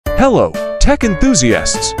Hello, tech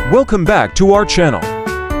enthusiasts, welcome back to our channel.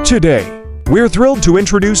 Today, we're thrilled to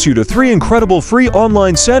introduce you to 3 incredible free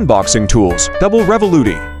online sandboxing tools that will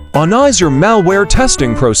revolutionize your malware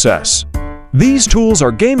testing process. These tools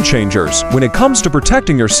are game changers when it comes to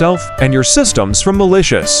protecting yourself and your systems from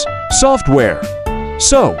malicious software.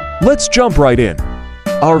 So, let's jump right in.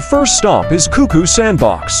 Our first stop is Cuckoo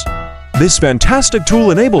Sandbox. This fantastic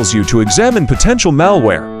tool enables you to examine potential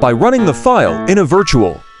malware by running the file in a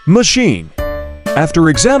virtual machine. After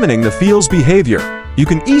examining the file's behavior, you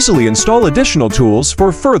can easily install additional tools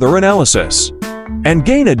for further analysis and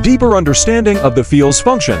gain a deeper understanding of the file's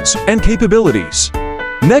functions and capabilities.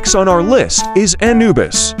 Next on our list is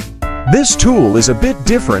Anubis. This tool is a bit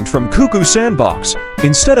different from Cuckoo Sandbox.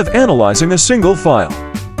 Instead of analyzing a single file,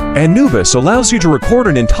 Anubis allows you to record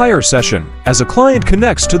an entire session as a client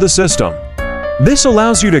connects to the system. This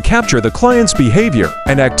allows you to capture the client's behavior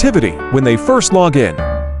and activity when they first log in,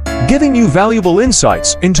 giving you valuable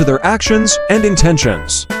insights into their actions and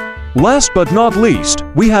intentions. Last but not least,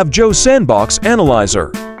 we have Joe Sandbox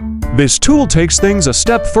Analyzer. This tool takes things a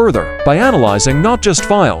step further by analyzing not just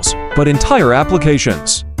files, but entire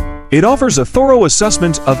applications. It offers a thorough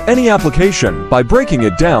assessment of any application by breaking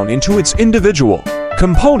it down into its individual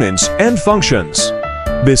components and functions.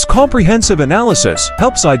 This comprehensive analysis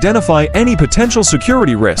helps identify any potential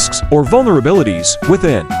security risks or vulnerabilities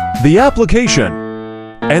within the application.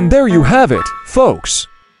 And there you have it, folks.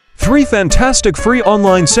 3 fantastic free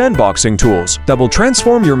online sandboxing tools that will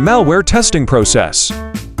transform your malware testing process.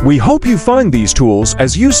 We hope you find these tools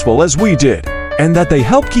as useful as we did, and that they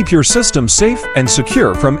help keep your system safe and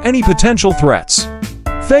secure from any potential threats.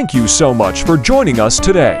 Thank you so much for joining us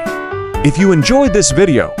today. If you enjoyed this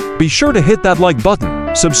video, be sure to hit that like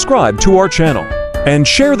button, subscribe to our channel, and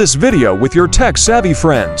share this video with your tech-savvy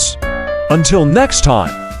friends. Until next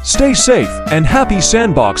time, stay safe and happy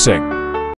sandboxing!